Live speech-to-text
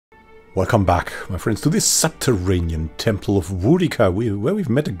Welcome back, my friends, to this subterranean temple of Boudica, where we've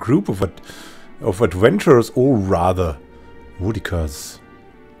met a group of adventurers, or rather, Boudica's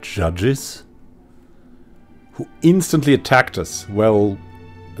judges, who instantly attacked us. Well,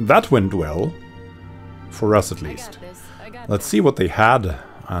 that went well, for us at least. Let's see what they had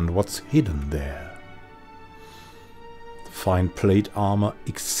and what's hidden there. Fine plate armor,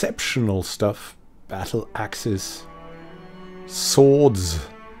 exceptional stuff, battle axes, swords,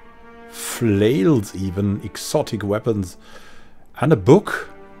 flails even, exotic weapons, and a book,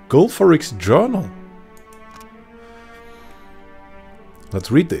 Gulfaric's journal.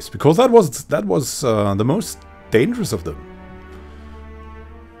 Let's read this, because that was the most dangerous of them.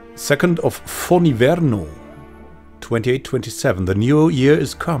 2nd of Foniverno, 2827. The new year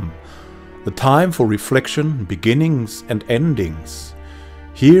is come, the time for reflection, beginnings and endings.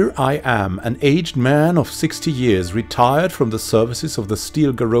 Here I am, an aged man of 60 years, retired from the services of the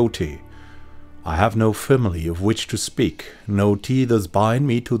Steel Garrote. I have no family of which to speak, no tethers bind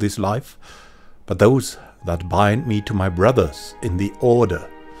me to this life, but those that bind me to my brothers in the order.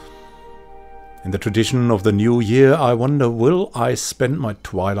 In the tradition of the new year, I wonder, will I spend my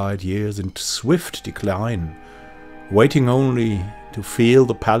twilight years in swift decline, waiting only to feel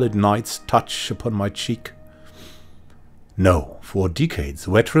the pallid night's touch upon my cheek? No, for decades,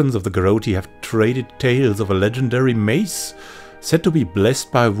 veterans of the Garrote have traded tales of a legendary mace said to be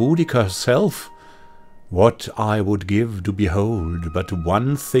blessed by Boudica herself. What I would give to behold but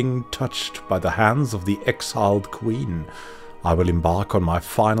one thing touched by the hands of the exiled queen. I will embark on my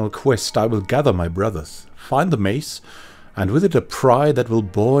final quest. I will gather my brothers, find the mace, and with it a pride that will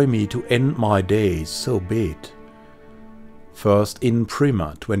buoy me to end my days, so be it. First in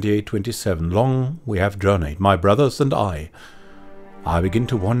Prima, 2827. Long we have journeyed, my brothers and I. I begin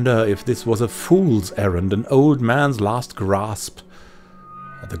to wonder if this was a fool's errand, an old man's last grasp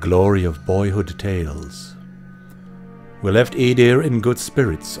at the glory of boyhood tales. We left Edir in good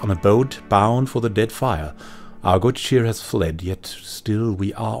spirits, on a boat bound for the Deadfire. Our good cheer has fled, yet still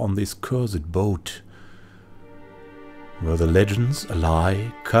we are on this cursed boat. Were the legends a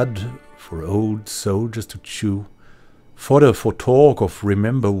lie, cud for old soldiers to chew? Fodder for talk of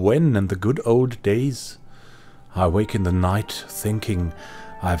remember when and the good old days? I wake in the night, thinking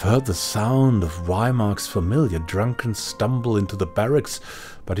I've heard the sound of Weimark's familiar drunken stumble into the barracks,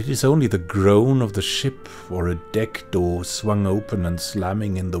 but it is only the groan of the ship or a deck door swung open and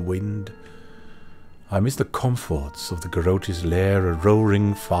slamming in the wind. I miss the comforts of the Garrote's lair, a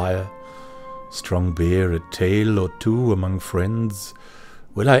roaring fire, strong beer, a tale or two among friends.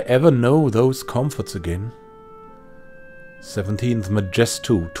 Will I ever know those comforts again? 17th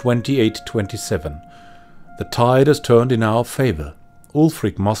Magestu, 2827. The tide has turned in our favour.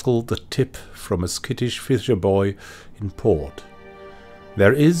 Ulfric muscled the tip from a skittish fisher boy in port.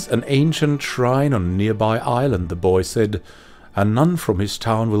 There is an ancient shrine on a nearby island, the boy said, and none from his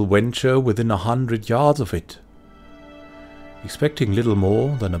town will venture within 100 yards of it. Expecting little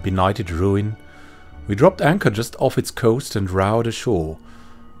more than a benighted ruin, we dropped anchor just off its coast and rowed ashore.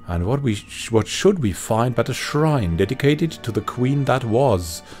 And what should we find but a shrine dedicated to the queen that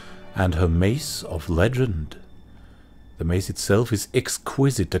was, and her mace of legend. The mace itself is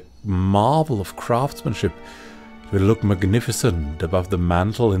exquisite, a marvel of craftsmanship. It will look magnificent above the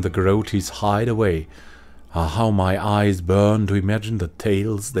mantle in the Garrote's hideaway. Ah, how my eyes burn to imagine the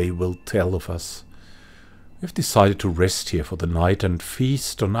tales they will tell of us. We've decided to rest here for the night and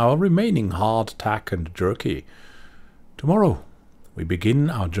feast on our remaining hardtack and jerky. Tomorrow we begin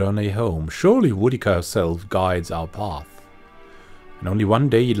our journey home. Surely Boudica herself guides our path. And only one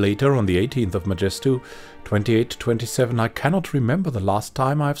day later, on the 18th of Magestu, 2827, I cannot remember the last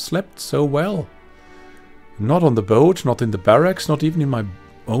time I have slept so well. Not on the boat, not in the barracks, not even in my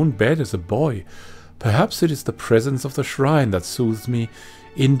own bed as a boy. Perhaps it is the presence of the shrine that soothes me.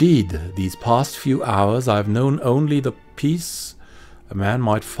 Indeed, these past few hours I have known only the peace a man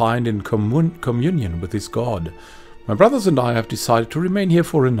might find in communion with his God. My brothers and I have decided to remain here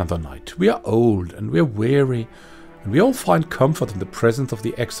for another night. We are old and we are weary, and we all find comfort in the presence of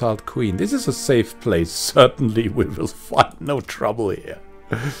the exiled queen. This is a safe place. Certainly we will find no trouble here.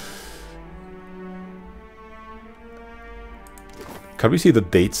 Can we see the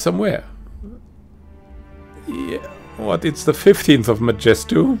date somewhere? Yeah. What? It's the 15th of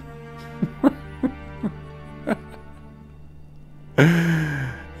Magestu?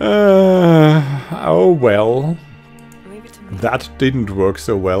 Oh well. That didn't work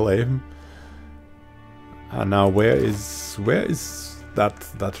so well, eh? And now where is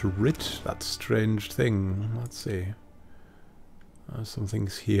that writ, that strange thing? Let's see. Some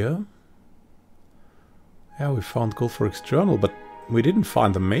things here. Yeah, we found Gulfaric's journal, but We didn't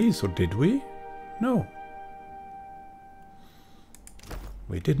find the maze, or did we? No.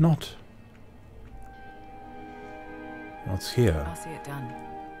 We did not. What's here? I'll see it done.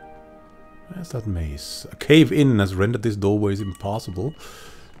 Where's that maze? A cave-in has rendered this doorways impassable.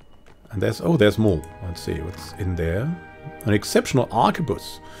 And there's more. Let's see what's in there. An exceptional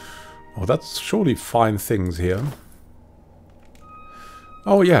arquebus. Oh, that's surely fine things here.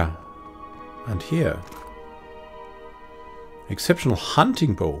 Oh, yeah. And here. Exceptional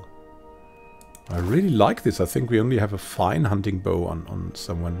hunting bow. I really like this. I think we only have a fine hunting bow on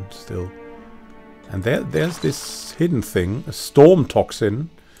someone still. And there's this hidden thing. A storm toxin.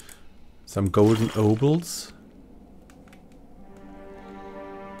 Some golden obols.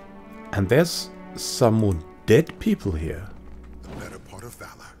 And there's some more dead people here. The better part of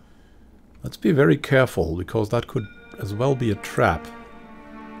valor. Let's be very careful, because that could as well be a trap.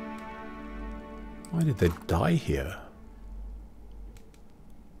 Why did they die here?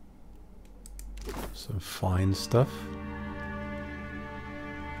 Some fine stuff.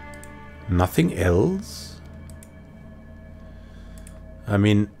 Nothing else? I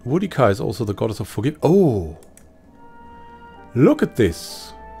mean, Boudica is also the goddess of forgiveness. Oh! Look at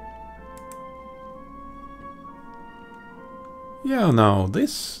this! Yeah, now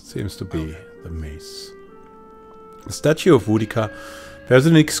this seems to be the mace. The statue of Boudica bears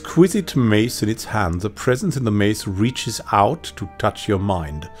an exquisite mace in its hand. The presence in the mace reaches out to touch your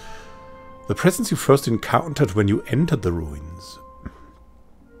mind. The presence you first encountered when you entered the ruins.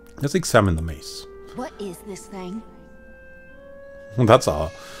 Let's examine the mace. What is this thing? That's our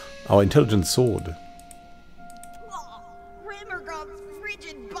intelligent sword.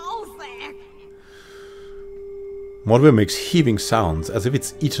 Modware makes heaving sounds as if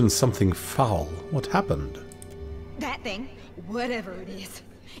it's eaten something foul. What happened? That thing, whatever it is,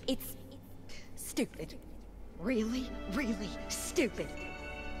 it's stupid. Really, really stupid.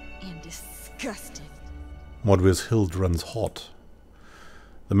 And disgusting. Modware's hilt runs hot.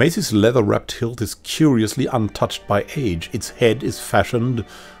 The mace's leather-wrapped hilt is curiously untouched by age. Its head is fashioned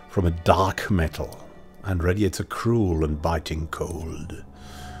from a dark metal and radiates a cruel and biting cold.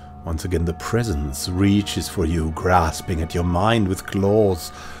 Once again, the presence reaches for you, grasping at your mind with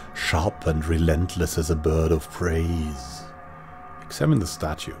claws, sharp and relentless as a bird of praise. Examine the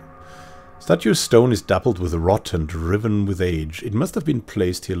statue. Statue's stone is dappled with rot and riven with age. It must have been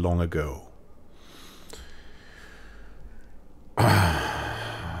placed here long ago.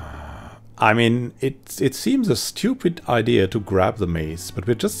 I mean, it seems a stupid idea to grab the mace, but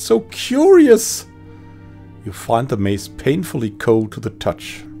we're just so curious! You find the mace painfully cold to the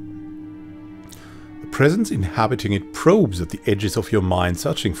touch. The presence inhabiting it probes at the edges of your mind,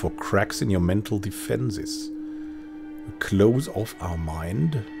 searching for cracks in your mental defenses. We close off our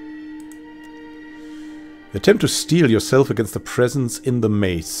mind. You attempt to steel yourself against the presence in the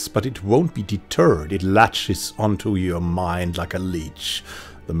mace, but it won't be deterred. It latches onto your mind like a leech.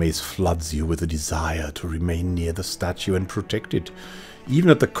 The mace floods you with a desire to remain near the statue and protect it, even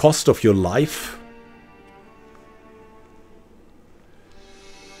at the cost of your life.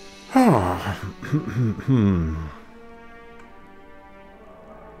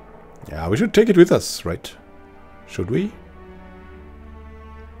 Yeah, we should take it with us, right? Should we?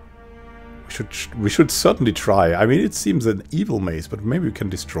 We should certainly try. I mean, it seems an evil mace, but maybe we can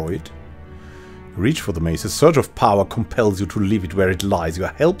destroy it. Reach for the mace. A surge of power compels you to leave it where it lies. You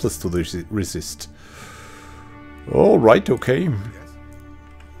are helpless to resist. Alright, okay.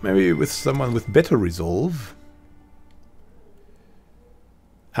 Maybe with someone with better resolve.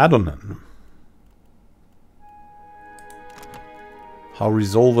 Adonan. How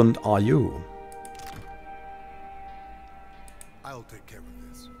resolvent are you? I'll take care of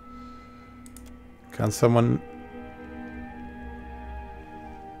this. Can someone...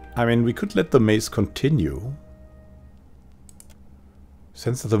 I mean, we could let the mace continue.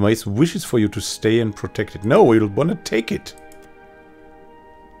 Sense that the mace wishes for you to stay and protect it. No, we'll want to take it.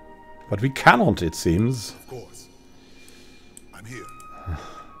 But we cannot, it seems. Of course. I'm here.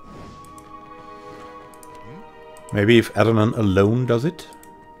 Maybe if Adonan alone does it?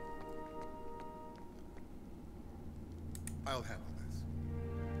 I'll handle this.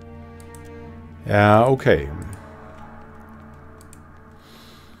 Yeah, okay.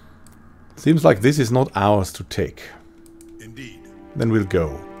 Seems like this is not ours to take. Indeed. Then we'll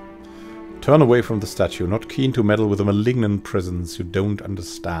go. Turn away from the statue, not keen to meddle with a malignant presence you don't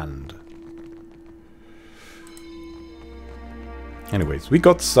understand. Anyways, we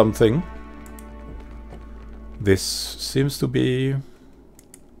got something. This seems to be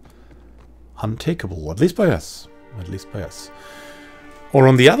untakeable, at least by us. At least by us. Or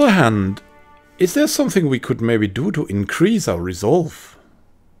on the other hand, Is there something we could maybe do to increase our resolve?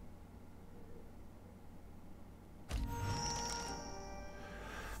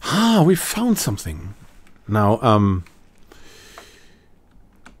 Ah, we found something. Now,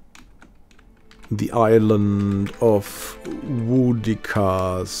 the island of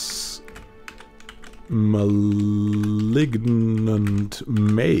Woodica's malignant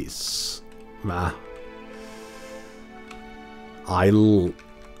mace. Ah. Isle.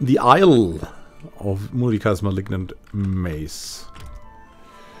 The Isle of Woodica's malignant mace.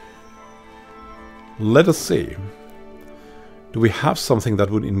 Let us see. Do we have something that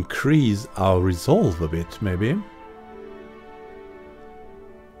would increase our resolve a bit, maybe?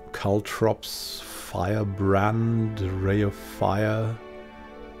 Caltrops, Firebrand, Ray of Fire.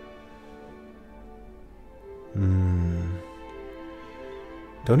 Don't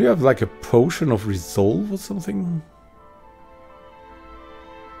you have like a potion of resolve or something?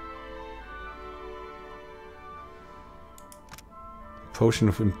 Potion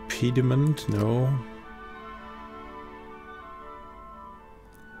of impediment? No.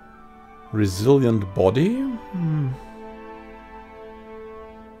 Resilient body?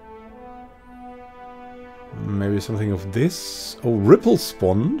 Maybe something of this? Oh, Ripple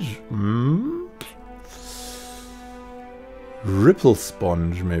Sponge? Ripple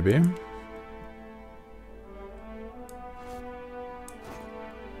Sponge, maybe.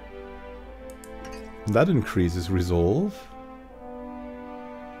 That increases resolve.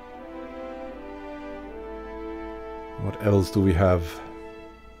 What else do we have?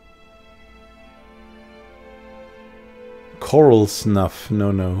 Coral Snuff.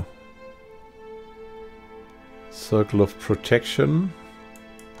 No, no. Circle of Protection.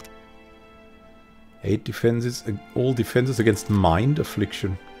 8 defenses. All defenses against Mind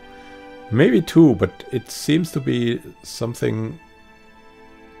Affliction. Maybe 2, but it seems to be something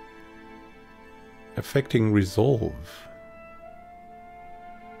affecting resolve.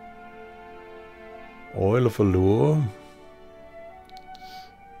 Oil of Allure.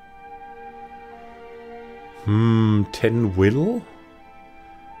 10 will?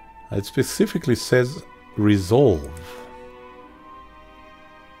 It specifically says resolve.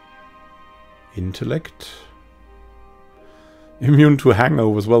 Intellect. Immune to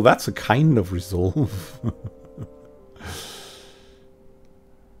hangovers. Well, that's a kind of resolve.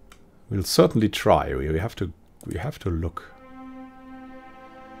 We'll certainly try. We have to look.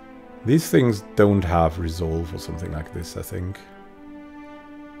 These things don't have resolve or something like this, I think.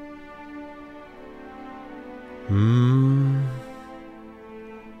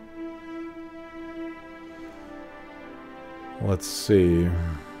 Let's see.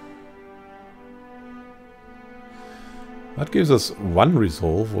 That gives us 1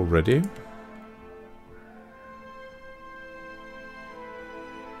 resolve already.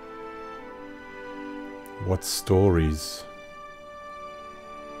 What stories?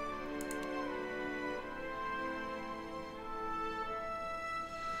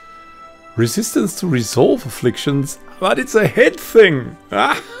 Resistance to resolve afflictions, but it's a head thing.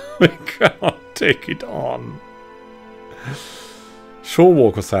 We cannot take it on.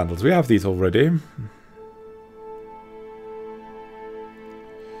 Shorewalker sandals, we have these already.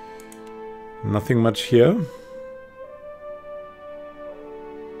 Nothing much here.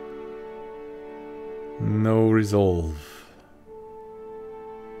 No resolve.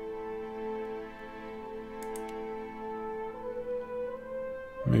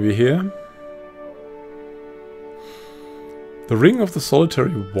 Maybe here. The Ring of the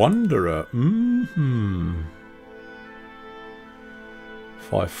Solitary Wanderer.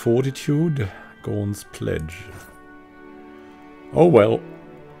 5 Fortitude. Gorn's Pledge. Oh well.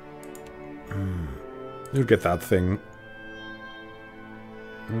 You'll get that thing.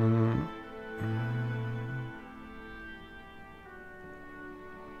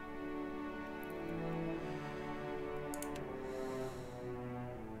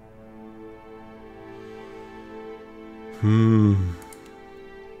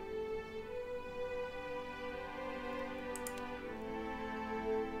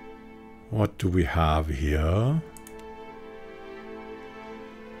 What do we have here?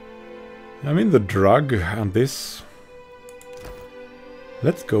 I mean, the drug and this.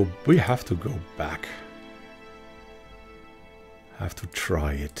 Let's go. We have to go back. Have to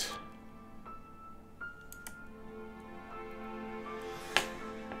try it.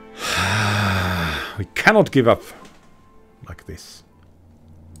 We cannot give up like this.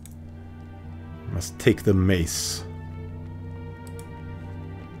 Must take the mace.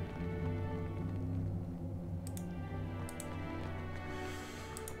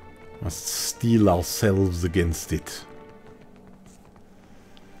 Must steel ourselves against it.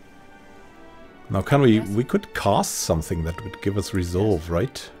 Now can we could cast something that would give us resolve,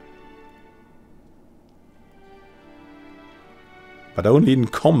 right? But only in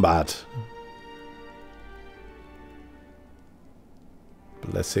combat.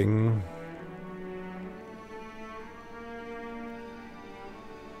 Blessing.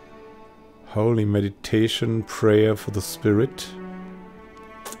 Holy meditation, prayer for the spirit.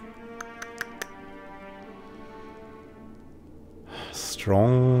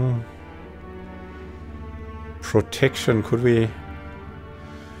 Strong. Protection, could we?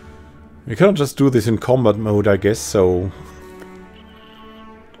 We can't just do this in combat mode, I guess, so...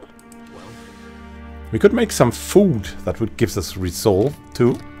 We could make some food that would give us resolve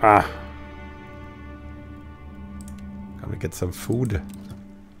too. Ah. Can we get some food?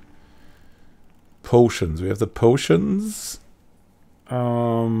 Potions. We have the potions.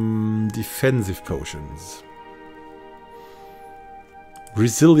 Defensive potions.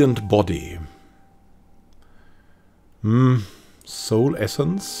 Resilient body. Soul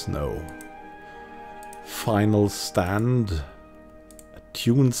essence? No. Final stand.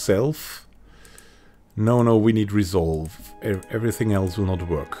 Attune self. No, we need resolve. Everything else will not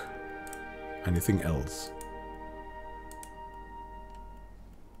work. Anything else?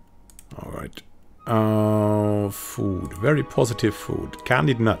 Alright. Food. Very positive food.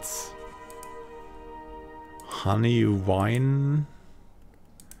 Candied nuts. Honey, wine.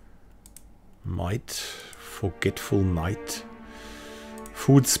 Might. Forgetful night.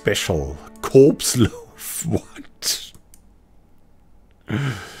 Food special. Corpse loaf. What?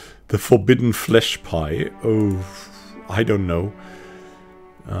 The forbidden flesh pie. Oh, I don't know.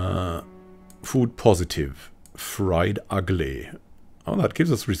 Food positive. Fried ugly. Oh, that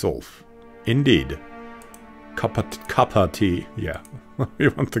gives us resolve. Indeed. Cuppa tea. Yeah. We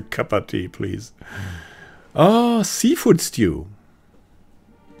want the cuppa tea, please. Oh, seafood stew.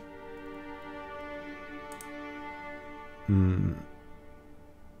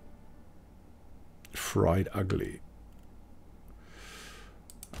 Fried ugly.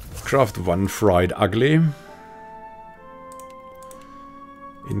 Craft one fried ugly.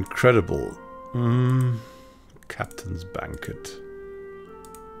 Incredible. Captain's banquet.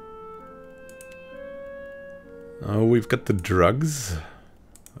 Oh, we've got the drugs.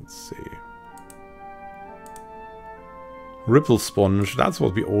 Let's see. Ripple sponge. That's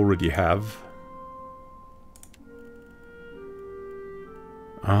what we already have.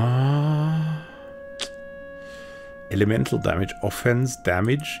 Elemental damage, offense,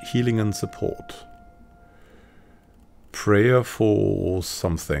 damage, healing and support. Prayer for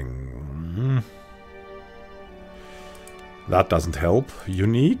something. That doesn't help.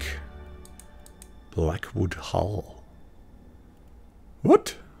 Unique. Blackwood hull.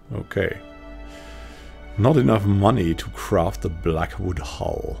 What? Okay. Not enough money to craft the Blackwood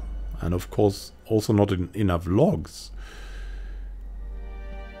hull. And of course also not enough logs.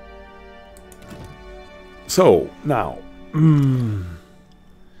 So, now,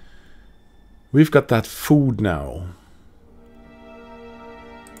 we've got that food now.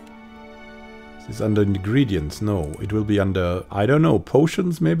 Is this under ingredients? No, it will be under, I don't know,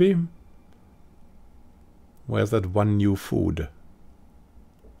 potions maybe? Where's that one new food?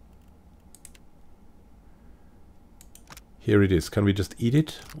 Here it is. Can we just eat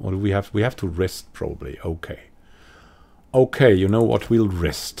it? Or do we have to rest probably? Okay. Okay, you know what? We'll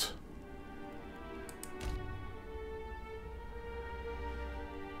rest.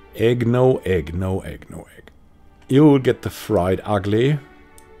 Egg, no egg, no egg, no egg. You'll get the fried ugly.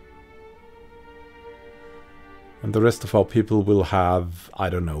 And the rest of our people will have, I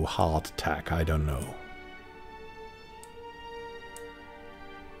don't know, heart attack, I don't know.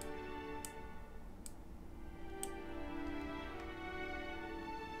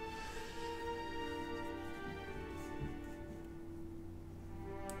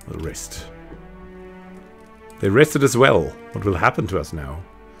 We'll rest. They rested as well. What will happen to us now?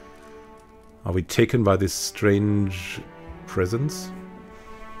 Are we taken by this strange presence?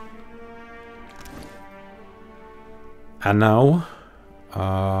 And now...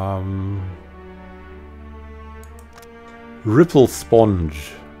 Ripple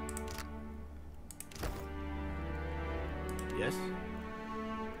sponge. Yes?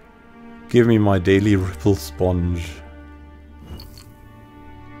 Give me my daily ripple sponge.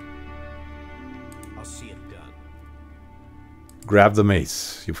 Grab the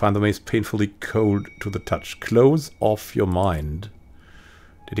mace. You find the mace painfully cold to the touch. Close off your mind.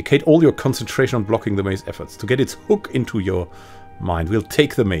 Dedicate all your concentration on blocking the mace efforts. To get its hook into your mind, we'll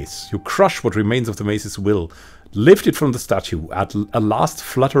take the mace. You crush what remains of the mace's will. Lift it from the statue. A last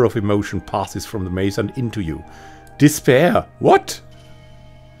flutter of emotion passes from the mace and into you. Despair. What?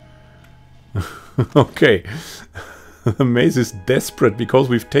 Okay. The mace is desperate because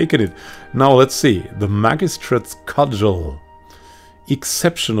we've taken it. Now let's see. The Magistrate's Cudgel.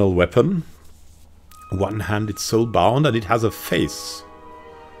 Exceptional weapon. One-handed soul-bound, and it has a face.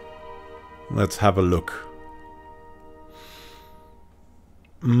 Let's have a look.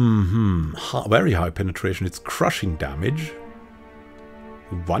 Very high penetration. It's crushing damage.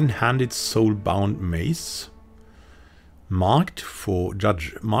 One-handed soul-bound mace. Marked for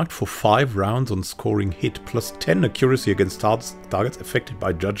 5 rounds on scoring hit, plus 10 accuracy against targets affected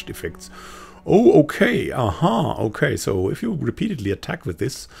by judged effects. Oh, okay. Aha. Okay, so if you repeatedly attack with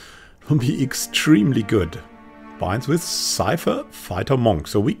this, it will be extremely good. Binds with Cypher, Fighter, Monk.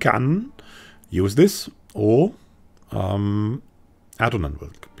 So we can use this, or Adonan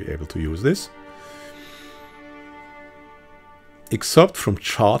will be able to use this. Excerpt from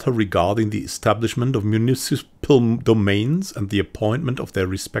Charter regarding the establishment of municipal domains and the appointment of their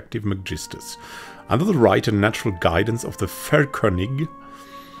respective magisters. Under the right and natural guidance of the Ferkönig,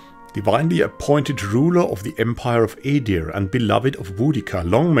 divinely appointed ruler of the Empire of Aedir and beloved of Boudica,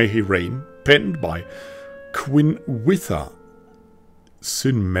 long may he reign, penned by Quinwitha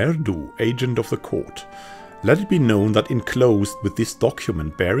Sunmerdu, agent of the court. Let it be known that enclosed with this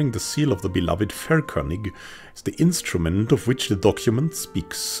document bearing the seal of the beloved Ferkönig is the instrument of which the document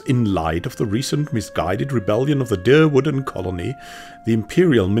speaks. In light of the recent misguided rebellion of the dear wooden colony, the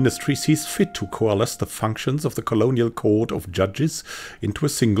Imperial Ministry sees fit to coalesce the functions of the Colonial Court of Judges into a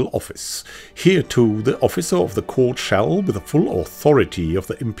single office. Here too, the officer of the court shall, with the full authority of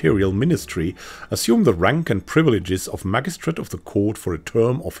the Imperial Ministry, assume the rank and privileges of magistrate of the court for a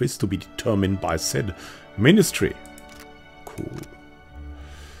term office to be determined by said Ministry. Cool.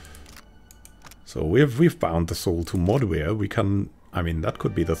 So we've bound the soul to Modware. We can, I mean, that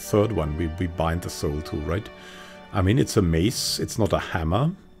could be the third one we bind the soul to, right? I mean, it's a mace, it's not a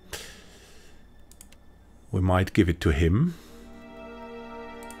hammer. We might give it to him.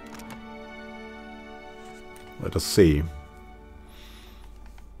 Let us see.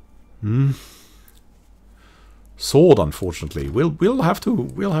 Sword, unfortunately. We'll have to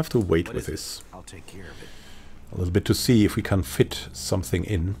wait with this. I'll take care of it. A little bit to see if we can fit something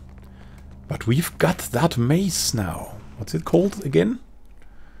in. But we've got that mace now. What's it called again?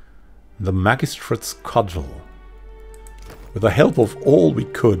 The Magistrate's Cudgel. With the help of all we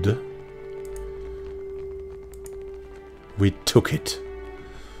could, we took it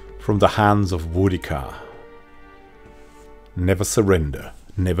from the hands of Boudica. Never surrender.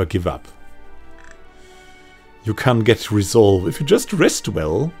 Never give up. You can get resolve if you just rest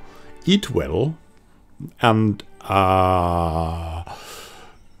well, eat well, and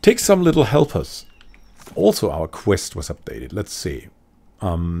take some little helpers. Also, our quest was updated. Let's see.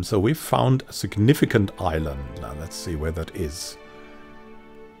 So we found a significant island. Now, let's see where that is.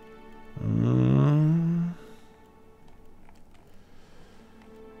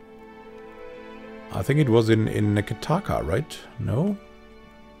 I think it was in Neketaka, right? No?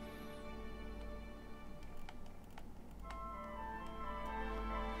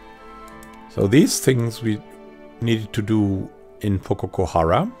 So these things we needed to do in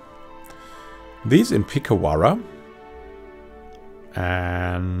Pococohara. These in Pikawara.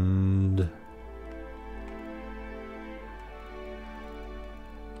 And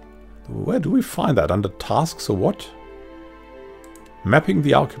where do we find that? Under tasks or what? Mapping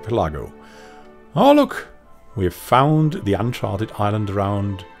the archipelago. Oh look! We have found the uncharted island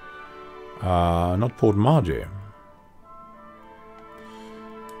around not Port Marge.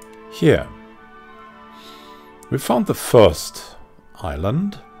 Here. We found the first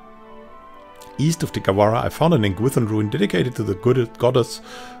island. East of Tikawara, I found an ENGWITHAN ruin dedicated to the goddess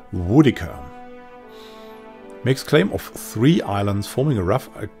Boudica. Makes claim of 3 islands forming a rough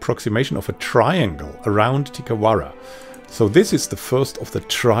approximation of a triangle around Tikawara. So this is the first of the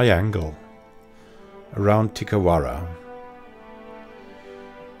triangle around Tikawara.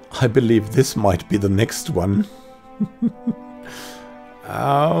 I believe this might be the next one.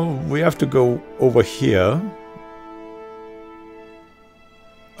 We have to go over here.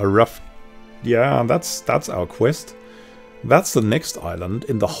 A rough... Yeah, that's our quest. That's the next island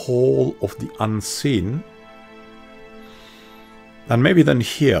in the Hall of the Unseen. And maybe then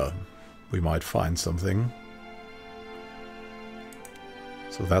here we might find something.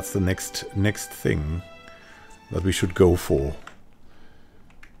 So that's the next thing that we should go for.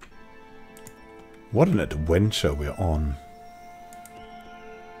 What an adventure we're on.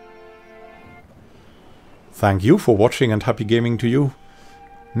 Thank you for watching and happy gaming to you.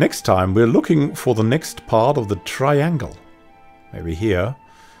 Next time we're looking for the next part of the triangle. Maybe here.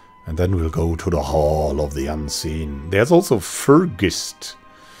 And then we'll go to the Hall of the Unseen. There's also Fergist.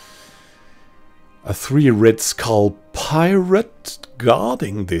 a 3 red skull pirate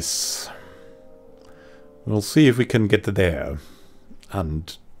guarding this. We'll see if we can get there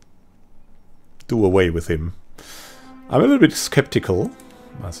and do away with him. I'm a little bit skeptical,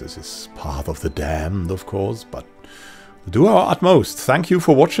 as this is part of the damned, of course, but we'll do our utmost. Thank you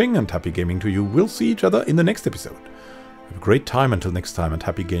for watching, and happy gaming to you. We'll see each other in the next episode. Have a great time until next time, and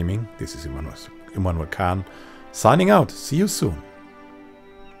happy gaming. This is Immanuel Khan, signing out. See you soon.